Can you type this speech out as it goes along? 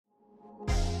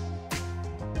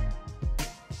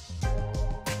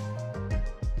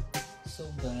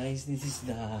guys, this is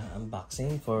the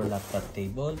unboxing for laptop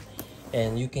table,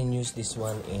 and you can use this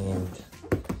one in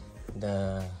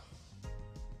the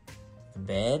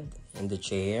bed, in the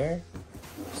chair,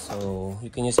 so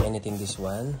you can use anything. This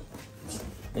one,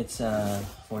 it's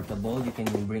portable, you can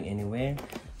bring anywhere.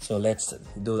 So let's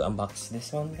unbox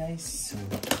this one, guys.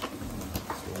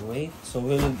 So wait, so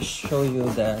we'll show you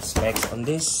the specs on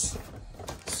this.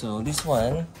 So this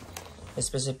one, the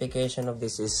specification of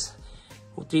this is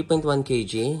 3.1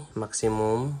 kg,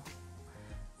 maximum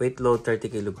weight load 30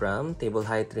 kg, table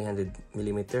height 300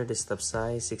 mm, desktop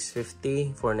size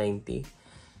 650, 490.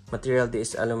 Material,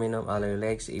 this is aluminum alloy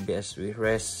legs, ABS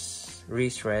rest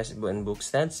and book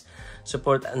stands.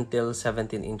 Support until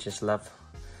 17 inches lap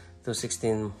to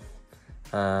 16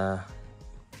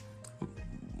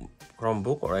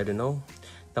 Chromebook, or I don't know.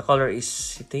 The color is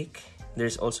thick.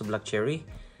 There's also black cherry.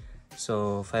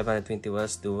 So 520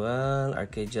 watts dual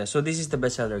Arcadia. So this is the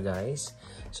bestseller, guys.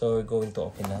 So we're going to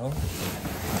open now.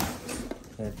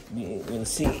 We'll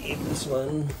see if this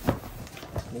one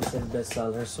is the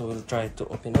bestseller. So we'll try to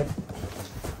open it.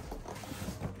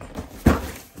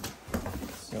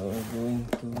 So we're going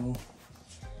to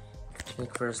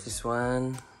check first this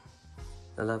one,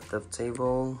 the laptop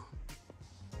table.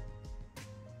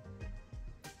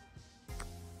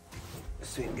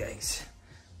 Sweet, guys.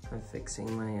 I'm fixing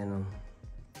my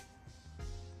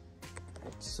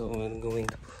so we're going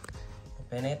to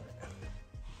open it.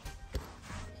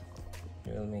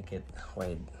 We'll make it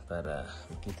wide para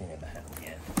makita niya lahat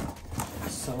yan.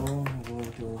 So I'm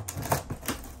going to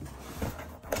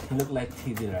look like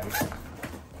TV, right?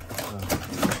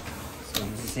 So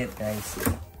this is it, guys.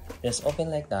 Just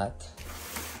open like that.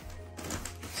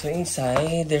 So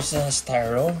inside there's a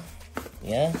styro.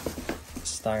 Yeah,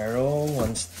 styro,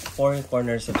 4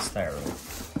 corners of styro.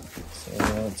 So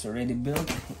it's already built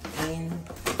in,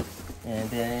 and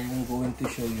then I'm going to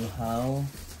show you how.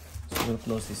 So we'll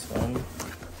close this one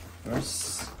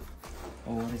first.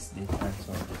 Oh, what is this?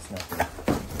 So it's not it.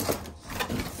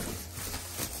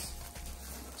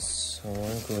 So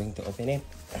I'm going to open it.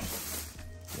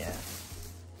 Yeah.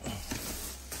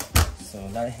 So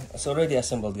it's already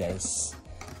assembled, guys.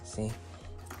 See?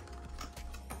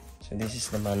 So this is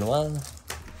the manual.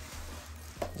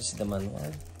 This is the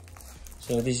manual.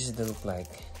 So this is the look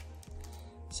like.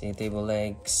 See, table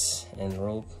legs and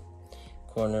rope,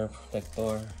 corner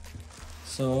protector.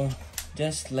 So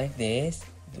just like this,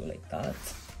 do like that,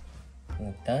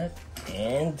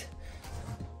 and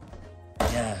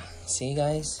yeah. See,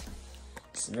 guys,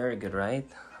 it's very good, right?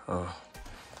 Oh,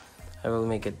 I will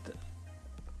make it.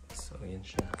 So yan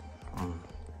siya.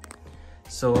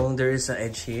 So there is an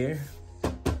edge here,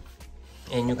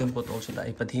 and you can put also the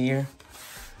iPad here.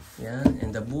 Yeah, and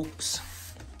the books,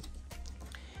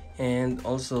 and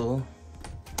also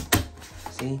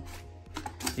see,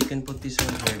 you can put this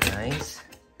one here, guys,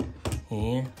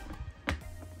 here.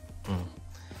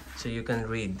 So you can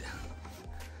read.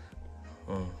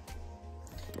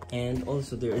 And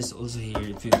also there is also here,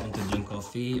 if you want to drink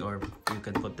coffee, or you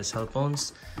can put the cell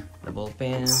phones, the ball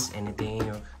pens, anything,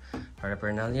 or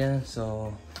paraphernalia.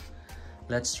 So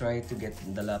let's try to get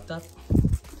the laptop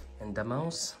and the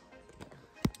mouse.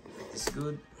 It's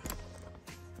good.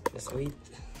 Just wait.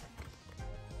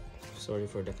 Sorry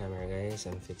for the camera, guys.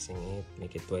 I'm fixing it.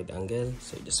 Make it wide angle.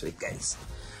 So just wait, guys.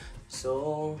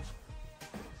 So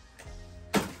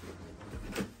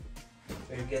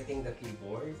we're getting the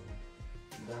keyboard,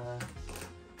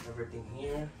 everything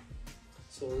here.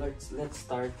 So let's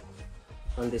start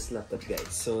on this laptop, guys.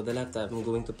 So the laptop, I'm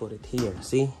going to put it here.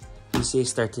 See, you see,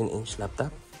 13-inch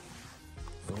laptop.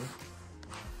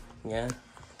 Yeah,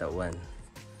 that one.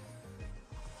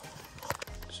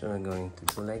 So we're going to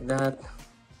do like that.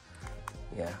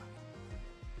 Yeah.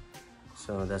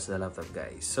 So that's the laptop,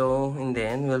 guys. So, and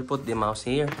then we'll put the mouse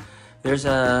here. There's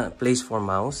a place for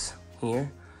mouse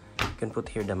here. You can put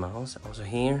here the mouse. Also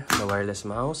here, the wireless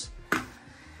mouse.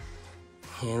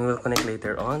 And we'll connect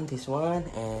later on this one.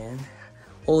 And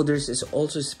oh, there's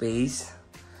also space.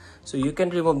 So you can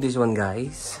remove this one,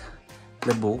 guys,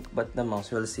 the book, but the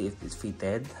mouse, we'll see if it's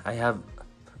fitted. I have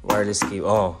wireless key.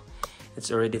 Oh,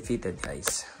 it's already fitted,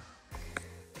 guys.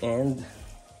 And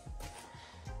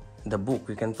the book,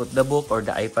 you can put the book or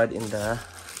the iPad in the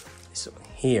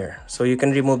here. So you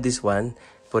can remove this one,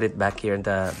 put it back here in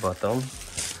the bottom.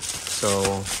 So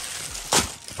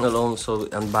we'll also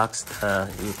unbox the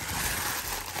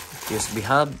USB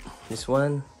hub, this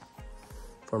one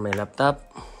for my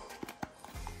laptop.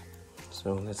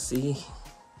 So let's see.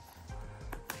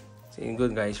 See,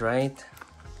 good, guys, right?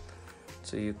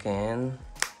 So you can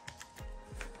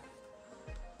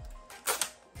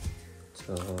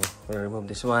So we'll remove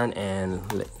this one and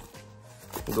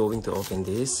going to open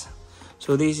this.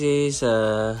 So this is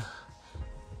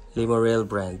Limorel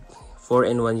brand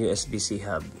 4-in-1 USB-C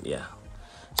hub. Yeah.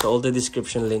 So all the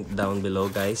description link down below,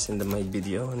 guys, in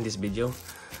this video.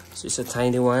 So it's a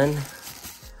tiny one.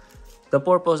 The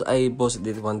purpose I bought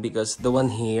this one because the one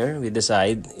here with the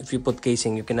side, if you put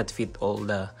casing, you cannot fit all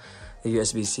the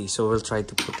USB-C. So we'll try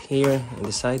to put here in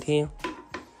the side here.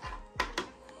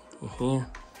 Here.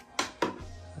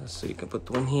 So you can put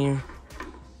one here.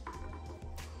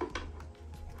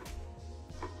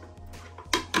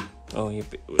 Oh, you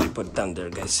put it down there,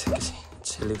 guys.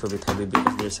 It's a little bit heavy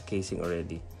because there's a casing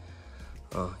already.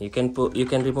 Oh, you can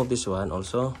remove this one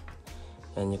also,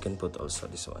 and you can put also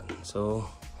this one. So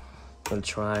we'll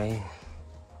try.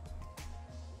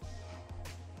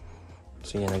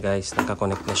 So yan na, guys,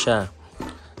 naka-connect na siya.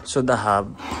 So the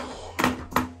hub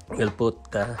will put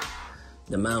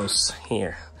the mouse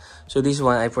here. So this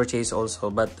one I purchased also,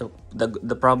 but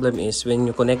the problem is when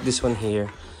you connect this one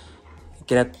here, it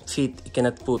cannot fit, it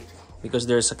cannot put because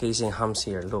there's a casing humps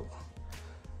here. Look,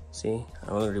 see,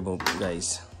 I will remove,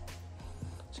 guys.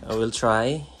 So I will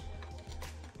try,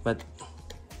 but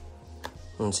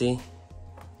see,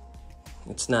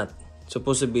 it's not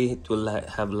supposed to be. It will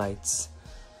have lights.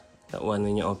 That one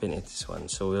when you open it, this one.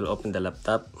 So we'll open the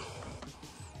laptop.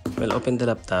 We'll open the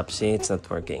laptop. See, it's not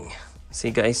working. See,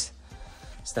 guys,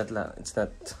 it's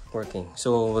not working.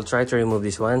 So we'll try to remove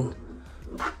this one.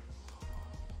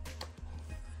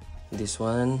 This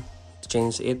one,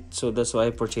 change it. So that's why I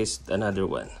purchased another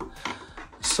one.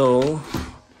 So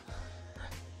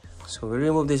we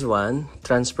remove this one,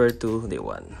 transfer to the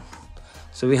one.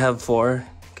 So we have 4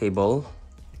 cable,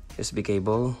 USB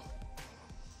cable.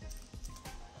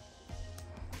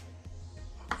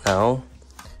 Now,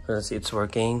 let's see, it's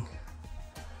working.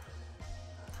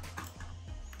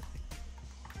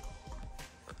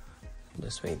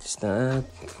 Just wait, it's not.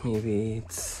 Maybe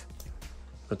it's.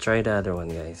 We'll try the other one,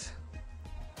 guys.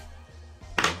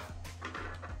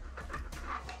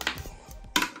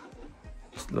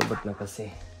 Lobat na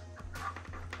kasi.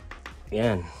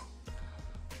 Yan.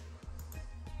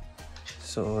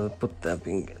 So we'll put the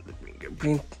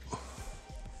fingerprint.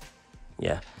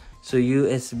 Yeah. So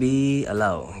USB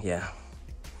allow. Yeah.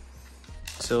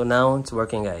 So now it's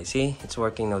working, guys. See, it's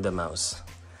working now, the mouse.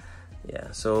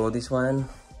 Yeah. So this one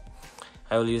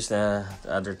I will use the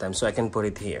other time, so I can put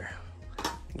it here.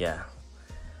 Yeah.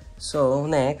 So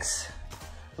next,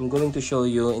 I'm going to show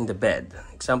you in the bed.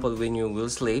 Example when you will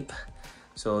sleep.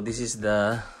 So this is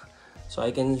the. So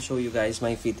I can show you guys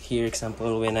my feet here.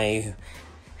 Example when I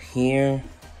here.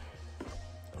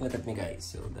 Look at me, guys.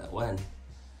 So that one.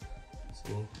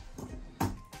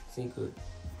 See, good.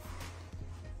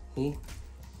 See?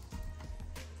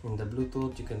 In the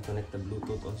Bluetooth, you can connect the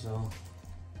Bluetooth also.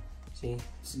 See?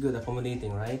 It's good,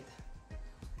 accommodating, right?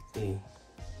 See?